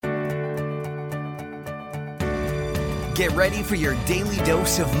Get ready for your daily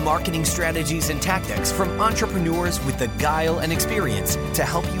dose of marketing strategies and tactics from entrepreneurs with the guile and experience to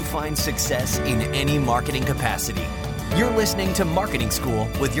help you find success in any marketing capacity. You're listening to Marketing School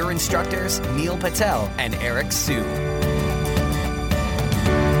with your instructors, Neil Patel and Eric Siu.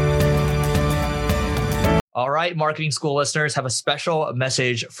 All right, Marketing School listeners, have a special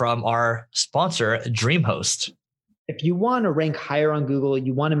message from our sponsor, DreamHost. If you want to rank higher on Google,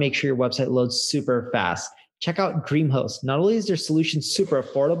 you want to make sure your website loads super fast. Check out DreamHost. Not only is their solution super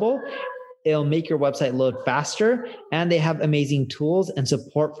affordable, it'll make your website load faster, and they have amazing tools and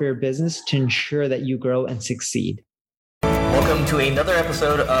support for your business to ensure that you grow and succeed. Welcome to another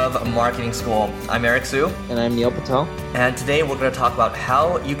episode of Marketing School. I'm Eric Siu. And I'm Neil Patel. And today we're going to talk about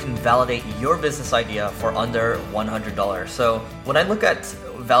how you can validate your business idea for under $100. So when I look at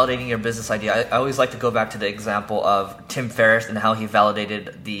validating your business idea, I always like to go back to the example of Tim Ferriss and how he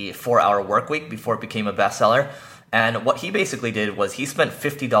validated the 4-hour work week before it became a bestseller. And what he basically did was he spent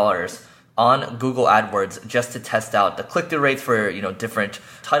 $50 on Google AdWords just to test out the click-through rates for, different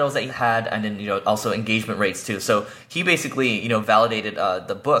titles that he had, and then, also engagement rates too. So he basically, validated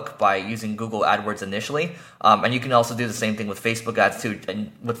the book by using Google AdWords initially. And you can also do the same thing with Facebook ads too.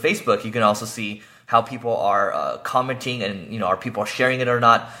 And with Facebook, you can also see how people are commenting and, are people sharing it or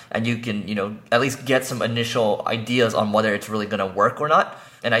not. And you can, at least get some initial ideas on whether it's really going to work or not.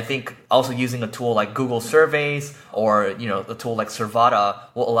 And I think also using a tool like Google Surveys or, a tool like Survata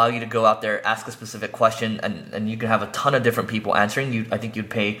will allow you to go out there, ask a specific question, and you can have a ton of different people answering. I think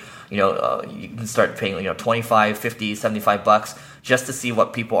you'd pay, you can start paying, $25, $50, $75 just to see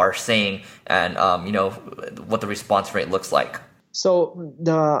what people are saying and, what the response rate looks like. So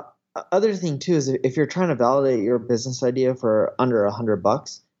the other thing too is if you're trying to validate your business idea for under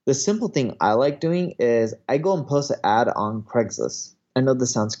 $100, the simple thing I like doing is I go and post an ad on Craigslist. I know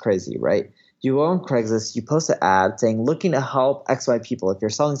this sounds crazy, right? You go on Craigslist, you post an ad saying, looking to help XY people. If you're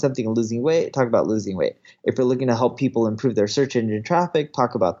selling something and losing weight, talk about losing weight. If you're looking to help people improve their search engine traffic,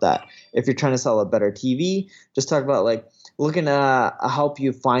 talk about that. If you're trying to sell a better TV, just talk about looking to help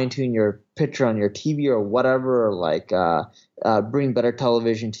you fine tune your picture on your TV or whatever, or bring better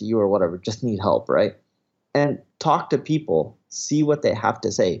television to you or whatever, just need help, right? And talk to people, see what they have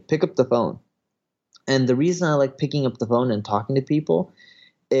to say, pick up the phone. And the reason I like picking up the phone and talking to people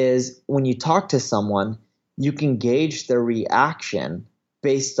is when you talk to someone, you can gauge their reaction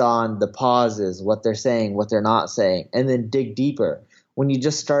based on the pauses, what they're saying, what they're not saying, and then dig deeper. When you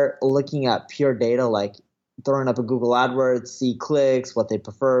just start looking at pure data, like throwing up a Google AdWords, see clicks, what they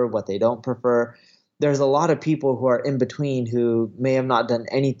prefer, what they don't prefer, there's a lot of people who are in between who may have not done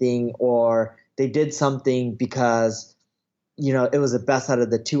anything, or they did something because, it was the best out of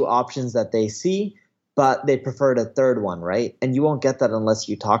the two options that they see, but they preferred a third one, right? And you won't get that unless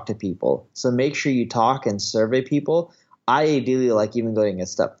you talk to people. So make sure you talk and survey people. I ideally like even going a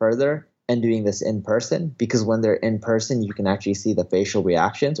step further and doing this in person, because when they're in person, you can actually see the facial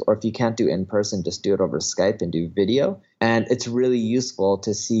reactions. Or if you can't do in person, just do it over Skype and do video. And it's really useful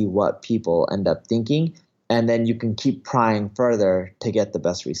to see what people end up thinking. And then you can keep prying further to get the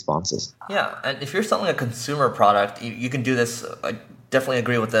best responses. Yeah, and if you're selling a consumer product, you can do this. I definitely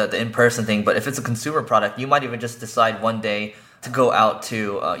agree with the in-person thing, but if it's a consumer product, you might even just decide one day to go out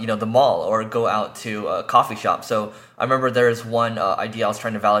to the mall or go out to a coffee shop. So I remember there's one idea I was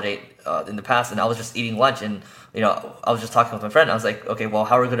trying to validate in the past, and I was just eating lunch, and I was just talking with my friend. I was like, okay, well,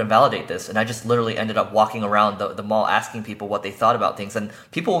 how are we going to validate this? And I just literally ended up walking around the mall asking people what they thought about things. And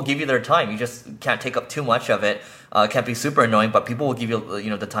people will give you their time. You just can't take up too much of it. It can't be super annoying, but people will give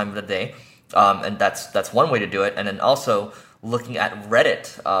you the time of the day. And that's one way to do it. And then also looking at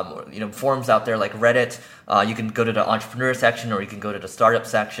Reddit, forums out there like Reddit. You can go to the entrepreneur section, or you can go to the startup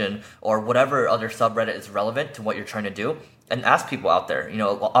section, or whatever other subreddit is relevant to what you're trying to do, and ask people out there.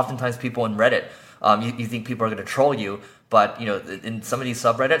 Oftentimes people in Reddit, you think people are going to troll you, but in some of these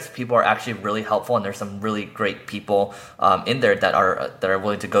subreddits, people are actually really helpful, and there's some really great people in there that are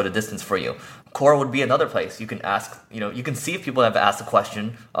willing to go the distance for you. Quora would be another place. You can ask, you can see if people have asked a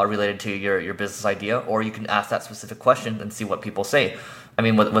question related to your business idea, or you can ask that specific question and see what people say. I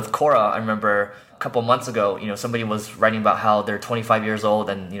mean, with Quora, I remember a couple months ago, somebody was writing about how they're 25 years old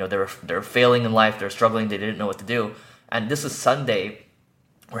and, they're failing in life, they're struggling, they didn't know what to do. And this was Sunday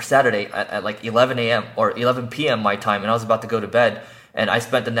or Saturday at like 11 a.m. or 11 p.m. my time, and I was about to go to bed, and I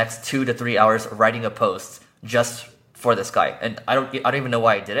spent the next 2 to 3 hours writing a post just for this guy. And I don't even know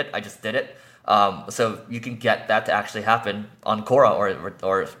why I did it. I just did it. So you can get that to actually happen on Quora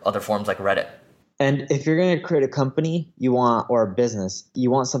or other forums like Reddit. And if you're going to create a company or a business, you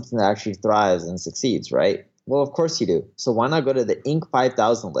want something that actually thrives and succeeds, right? Well, of course you do. So why not go to the Inc.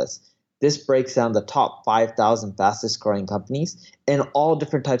 5000 list? This breaks down the top 5,000 fastest growing companies in all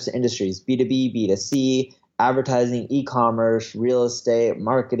different types of industries, B2B, B2C, advertising, e-commerce, real estate,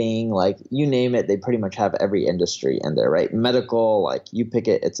 marketing, like you name it, they pretty much have every industry in there, right? Medical, like you pick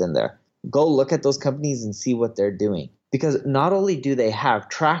it, it's in there. Go look at those companies and see what they're doing. Because not only do they have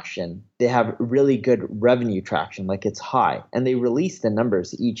traction, they have really good revenue traction, like it's high. And they release the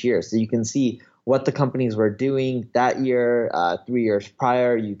numbers each year. So you can see what the companies were doing that year, 3 years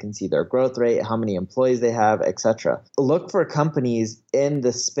prior. You can see their growth rate, how many employees they have, etc. Look for companies in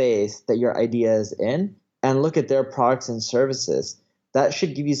the space that your idea is in and look at their products and services. That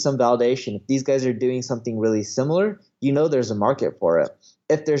should give you some validation. If these guys are doing something really similar, you know there's a market for it.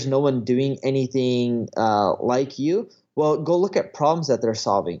 If there's no one doing anything like you, well, go look at problems that they're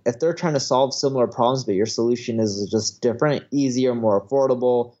solving. If they're trying to solve similar problems, but your solution is just different, easier, more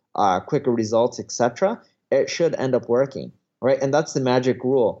affordable, quicker results, etc., it should end up working, right? And that's the magic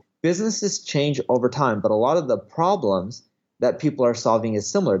rule. Businesses change over time, but a lot of the problems that people are solving is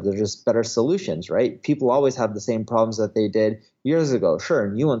similar. They're just better solutions, right? People always have the same problems that they did years ago. Sure,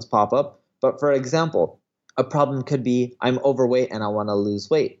 new ones pop up. But for example, a problem could be I'm overweight and I want to lose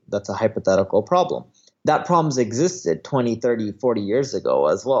weight. That's a hypothetical problem. That problem's existed 20, 30, 40 years ago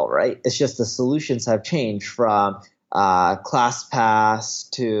as well, right? It's just the solutions have changed from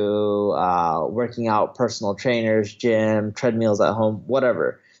ClassPass to working out, personal trainers, gym, treadmills at home,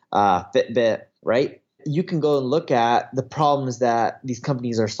 whatever, Fitbit, right? You can go and look at the problems that these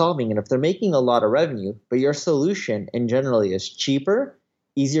companies are solving. And if they're making a lot of revenue, but your solution in general is cheaper,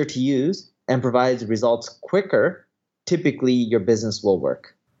 easier to use, and provides results quicker, typically your business will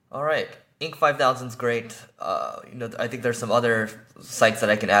work. All right. Inc. 5000 is great. I think there's some other sites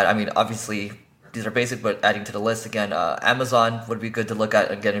that I can add. I mean, obviously, these are basic, but adding to the list again, Amazon would be good to look at.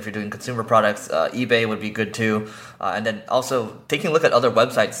 Again, if you're doing consumer products, eBay would be good too. And then also taking a look at other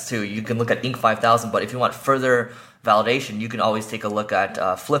websites too. You can look at Inc. 5000, but if you want further validation, you can always take a look at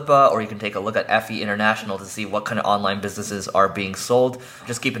Flippa, or you can take a look at FE International to see what kind of online businesses are being sold.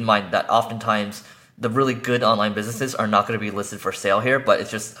 Just keep in mind that oftentimes the really good online businesses are not going to be listed for sale here, but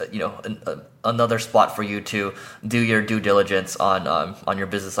it's just another spot for you to do your due diligence on your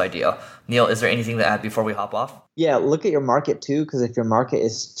business idea. Neil, is there anything to add before we hop off? Yeah, look at your market too, because if your market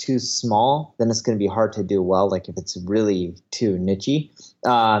is too small, then it's going to be hard to do well. Like if it's really too nichey,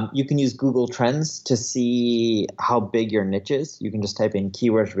 you can use Google Trends to see how big your niche is. You can just type in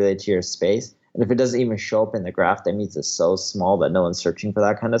keywords related to your space, and if it doesn't even show up in the graph, that means it's so small that no one's searching for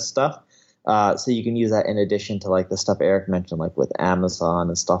that kind of stuff. So you can use that in addition to like the stuff Eric mentioned, like with Amazon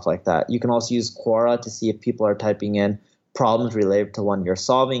and stuff like that. You can also use Quora to see if people are typing in problems related to one you're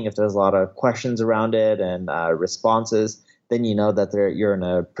solving. If there's a lot of questions around it and responses, then you know that you're in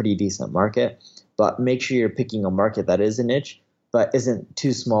a pretty decent market. But make sure you're picking a market that is a niche, but isn't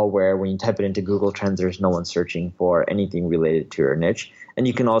too small where when you type it into Google Trends, there's no one searching for anything related to your niche. And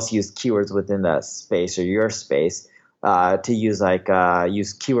you can also use keywords within that space or your space to use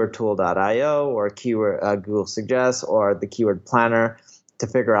use keywordtool.io or keyword Google Suggest or the Keyword Planner to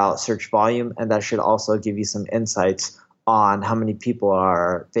figure out search volume, and that should also give you some insights on how many people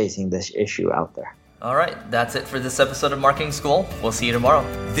are facing this issue out there. All right, that's it for this episode of Marketing School. We'll see you tomorrow.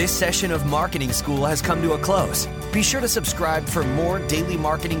 This session of Marketing School has come to a close. Be sure to subscribe for more daily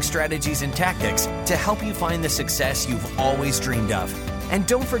marketing strategies and tactics to help you find the success you've always dreamed of. And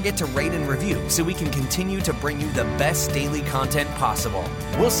don't forget to rate and review so we can continue to bring you the best daily content possible.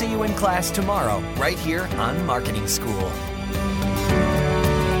 We'll see you in class tomorrow, right here on Marketing School.